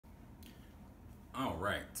All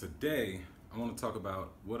right, today I want to talk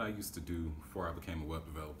about what I used to do before I became a web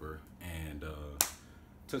developer and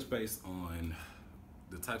touch base on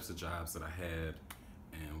the types of jobs that I had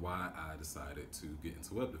and why I decided to get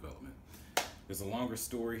into web development. There's a longer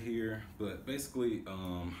story here, but basically,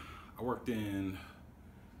 I worked in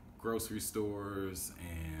grocery stores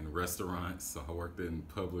and restaurants. So I worked in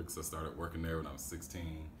Publix. I started working there when I was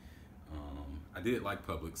 16. I did like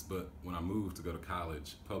Publix, but when I moved to go to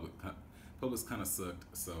college, Publix kind of sucked.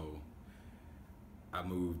 So I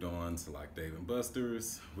moved on to like Dave and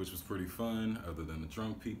Buster's, which was pretty fun, other than the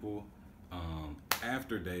drunk people.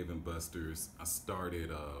 After Dave and Buster's, I started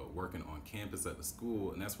working on campus at the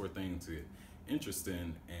school, and that's where things get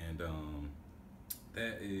interesting. And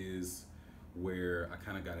that is where I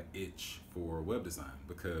kind of got an itch for web design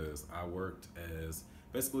because I worked as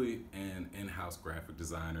basically an in-house graphic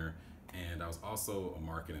designer, and I was also a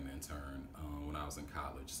marketing intern when I was in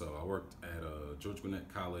college. So I worked at George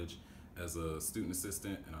Gwinnett College as a student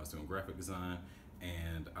assistant, and I was doing graphic design.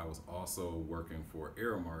 And I was also working for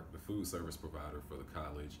Aramark, the food service provider for the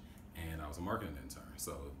college, and I was a marketing intern.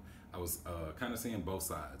 So I was kind of seeing both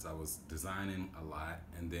sides. I was designing a lot,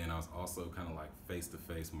 and then I was also kind of like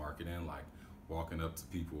face-to-face marketing, like walking up to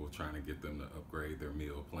people trying to get them to upgrade their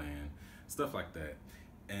meal plan, stuff like that.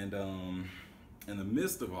 And in the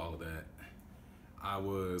midst of all of that, I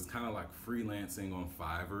was kind of like freelancing on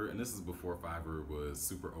Fiverr, and this is before Fiverr was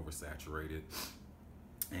super oversaturated.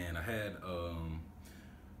 And I had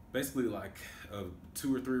basically like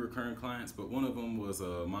two or three recurring clients, but one of them was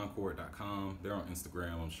Moncourt.com. They're on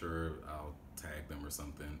Instagram. I'm sure I'll tag them or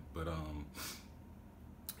something. But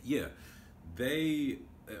yeah, they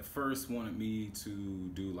at first wanted me to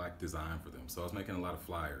do like design for them. So I was making a lot of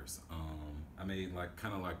flyers. I made like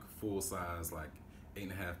kind of like full size, like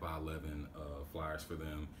 8.5 by 11 flyers for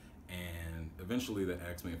them. And eventually they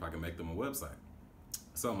asked me if I could make them a website.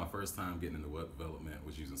 So my first time getting into web development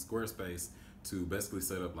was using Squarespace to basically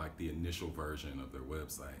set up like the initial version of their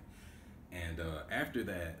website. And after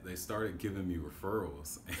that, they started giving me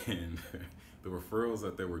referrals, and the referrals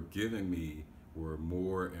that they were giving me were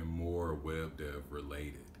more and more web dev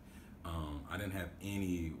related. I didn't have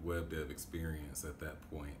any web dev experience at that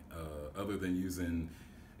point, other than using,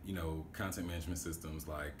 content management systems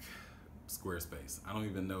like Squarespace. I don't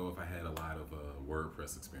even know if I had a lot of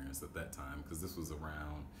WordPress experience at that time because this was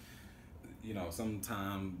around,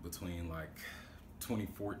 sometime between like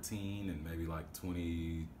 2014 and maybe like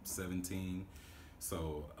 2017.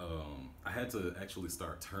 So I had to actually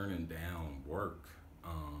start turning down work,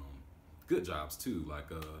 good jobs too. Like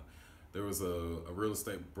there was a real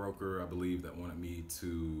estate broker, I believe, that wanted me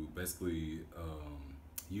to basically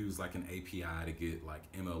use like an API to get like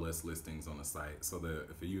MLS listings on the site, so that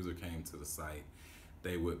if a user came to the site,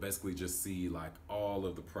 they would basically just see like all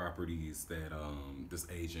of the properties that this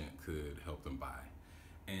agent could help them buy.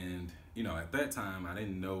 And at that time, I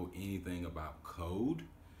didn't know anything about code,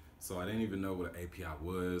 so I didn't even know what an API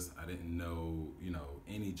was. I didn't know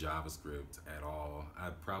any JavaScript at all.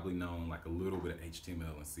 I'd probably known like a little bit of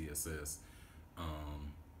HTML and CSS.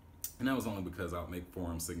 And that was only because I would make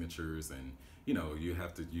forum signatures, and you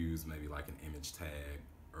have to use maybe like an image tag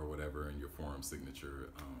or whatever in your forum signature,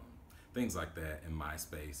 things like that in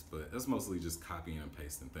MySpace. But that's mostly just copying and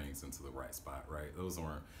pasting things into the right spot, right? Those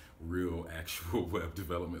aren't real actual web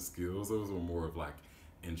development skills. Those were more of like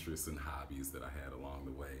interests and hobbies that I had along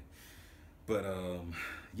the way. But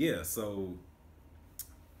yeah, so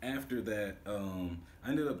after that, I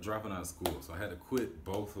ended up dropping out of school. So I had to quit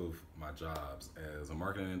both of my jobs as a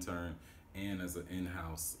marketing intern and as an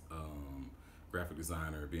in-house graphic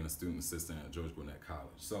designer, being a student assistant at George Gwinnett College.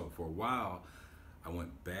 So for a while, I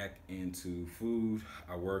went back into food.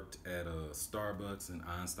 I worked at Starbucks and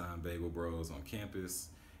Einstein Bagel Bros on campus.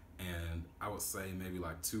 And I would say maybe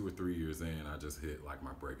like 2 or 3 years in, I just hit like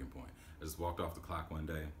my breaking point. I just walked off the clock one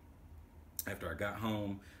day. After I got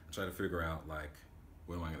home, I tried to figure out like,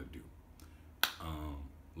 what am I gonna do?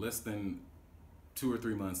 Less than 2 or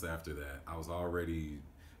 3 months after that, I was already,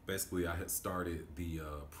 basically I had started the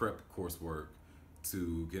prep coursework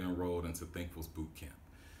to get enrolled into Thankful's boot camp.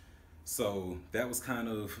 So that was kind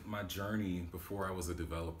of my journey before I was a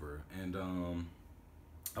developer. And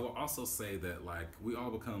I will also say that like we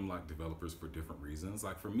all become like developers for different reasons.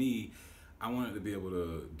 Like for me, I wanted to be able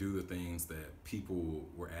to do the things that people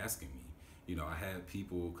were asking me. I had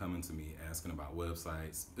people coming to me asking about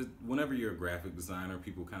websites. Whenever you're a graphic designer,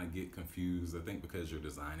 people kind of get confused. I think because you're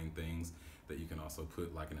designing things that you can also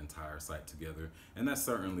put like an entire site together. And that's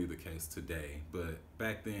certainly the case today. But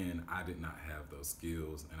back then, I did not have those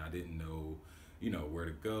skills, and I didn't know where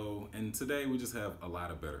to go. And today we just have a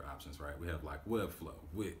lot of better options, right? We have like Webflow,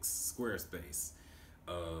 Wix, Squarespace.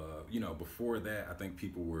 Before that, I think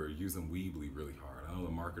people were using Weebly really hard. I know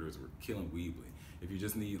the marketers were killing Weebly. If you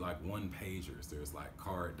just need like one pagers, there's like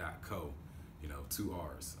card.co, two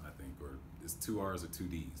R's, I think, or it's two R's or two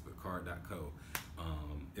D's, but card.co.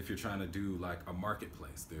 If you're trying to do like a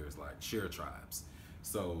marketplace, there's like Share Tribes.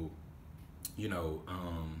 So,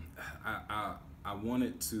 I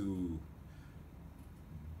wanted to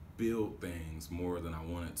build things more than I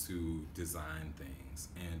wanted to design things.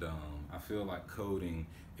 And I feel like coding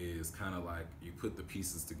is kind of like you put the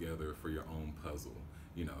pieces together for your own puzzle.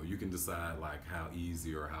 You can decide like how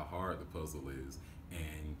easy or how hard the puzzle is,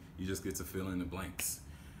 and you just get to fill in the blanks.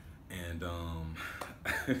 And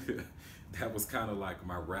that was kind of like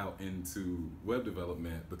my route into web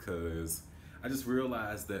development, because I just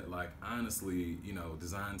realized that, like, honestly,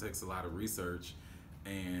 design takes a lot of research,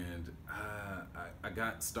 and I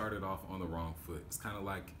got started off on the wrong foot. It's kind of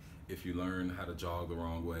like if you learn how to jog the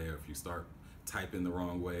wrong way, or if you start typing the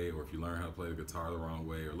wrong way, or if you learn how to play the guitar the wrong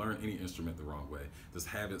way, or learn any instrument the wrong way. There's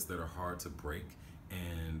habits that are hard to break,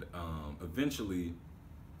 and eventually,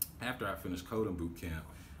 after I finished coding boot camp,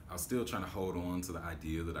 I was still trying to hold on to the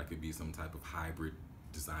idea that I could be some type of hybrid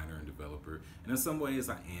designer and developer. And in some ways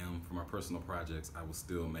I am. For my personal projects, I will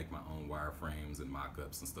still make my own wireframes and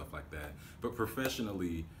mock-ups and stuff like that. But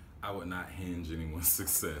professionally, I would not hinge anyone's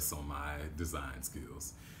success on my design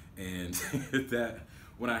skills. And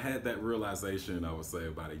when I had that realization, I would say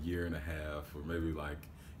about a year and a half, or maybe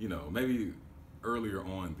maybe earlier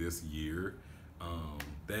on this year,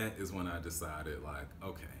 that is when I decided, like,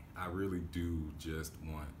 okay, I really do just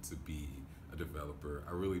want to be a developer.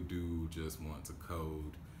 I really do just want to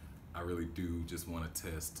code. I really do just want to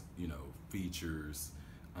test, features.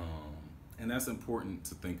 And that's important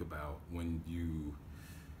to think about when you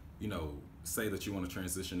say that you want to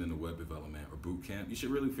transition into web development or boot camp. You should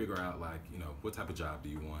really figure out, like, what type of job do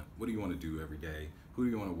you want? What do you want to do every day? Who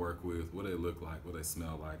do you want to work with? What do they look like? What do they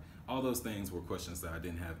smell like? All those things were questions that I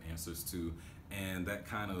didn't have answers to. And that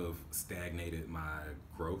kind of stagnated my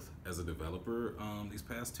growth as a developer these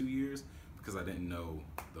past 2 years, because I didn't know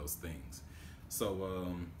those things.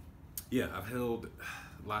 So I've held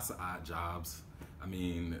lots of odd jobs. I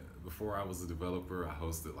mean, before I was a developer, I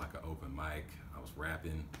hosted like an open mic. I was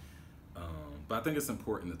rapping. But I think it's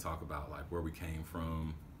important to talk about like where we came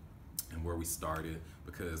from and where we started,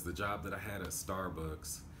 because the job that I had at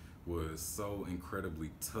Starbucks was so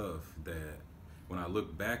incredibly tough that when I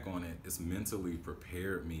look back on it, it's mentally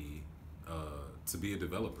prepared me to be a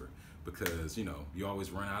developer, because you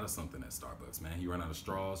always run out of something at Starbucks, man. You run out of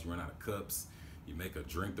straws, you run out of cups, you make a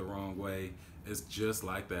drink the wrong way. It's just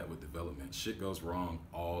like that with development. Shit goes wrong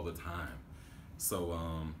all the time. So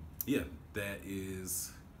that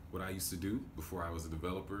is what I used to do before I was a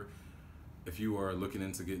developer. If you are looking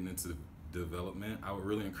into getting into development, I would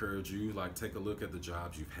really encourage you, like, take a look at the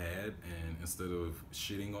jobs you've had, and instead of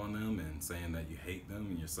shitting on them and saying that you hate them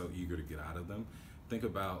and you're so eager to get out of them, think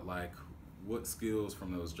about like what skills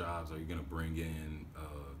from those jobs are you going to bring in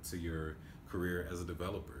to your career as a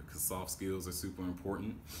developer, because soft skills are super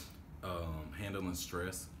important. Handling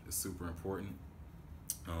stress is super important.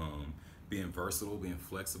 Being versatile, being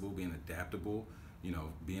flexible, being adaptable,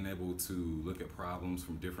 being able to look at problems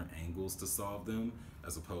from different angles to solve them,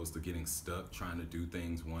 as opposed to getting stuck trying to do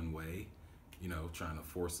things one way, trying to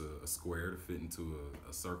force a square to fit into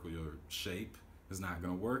a circular shape is not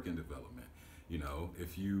going to work in development.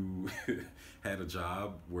 If you had a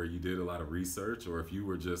job where you did a lot of research, or if you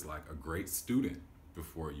were just like a great student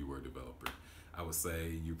before you were a developer, I would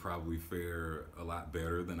say you probably fare a lot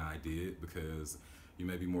better than I did, because you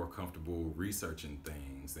may be more comfortable researching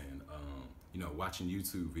things and watching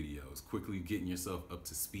YouTube videos, quickly getting yourself up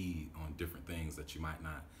to speed on different things that you might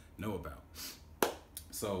not know about.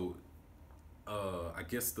 So I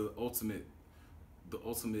guess the ultimate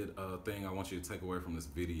thing I want you to take away from this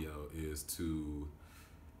video is to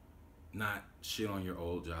not shit on your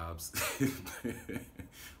old jobs.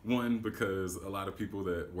 One, because a lot of people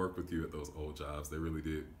that work with you at those old jobs, they really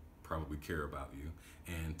did probably care about you.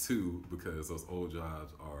 And two, because those old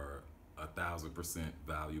jobs are 1,000%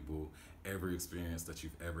 valuable. Every experience that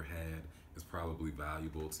you've ever had is probably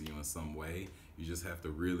valuable to you in some way. You just have to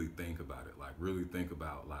really think about it. Like, really think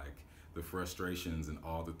about like the frustrations and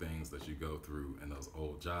all the things that you go through in those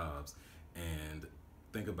old jobs, and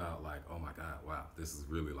think about like, oh my God, wow, this has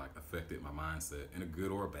really like affected my mindset in a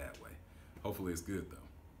good or a bad way. Hopefully it's good though.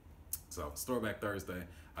 So Storyback Thursday,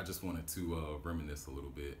 I just wanted to reminisce a little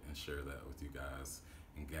bit and share that with you guys.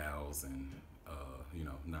 and gals and you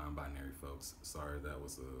know, non-binary folks. Sorry, that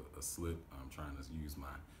was a slip. I'm trying to use my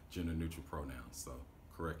gender neutral pronouns, so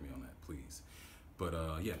correct me on that, please. But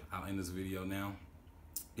yeah, I'll end this video now.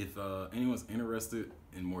 If anyone's interested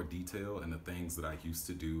in more detail and the things that I used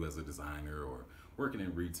to do as a designer or working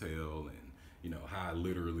in retail, and you know how I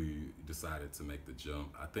literally decided to make the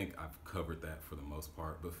jump, I think I've covered that for the most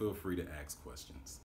part, but feel free to ask questions.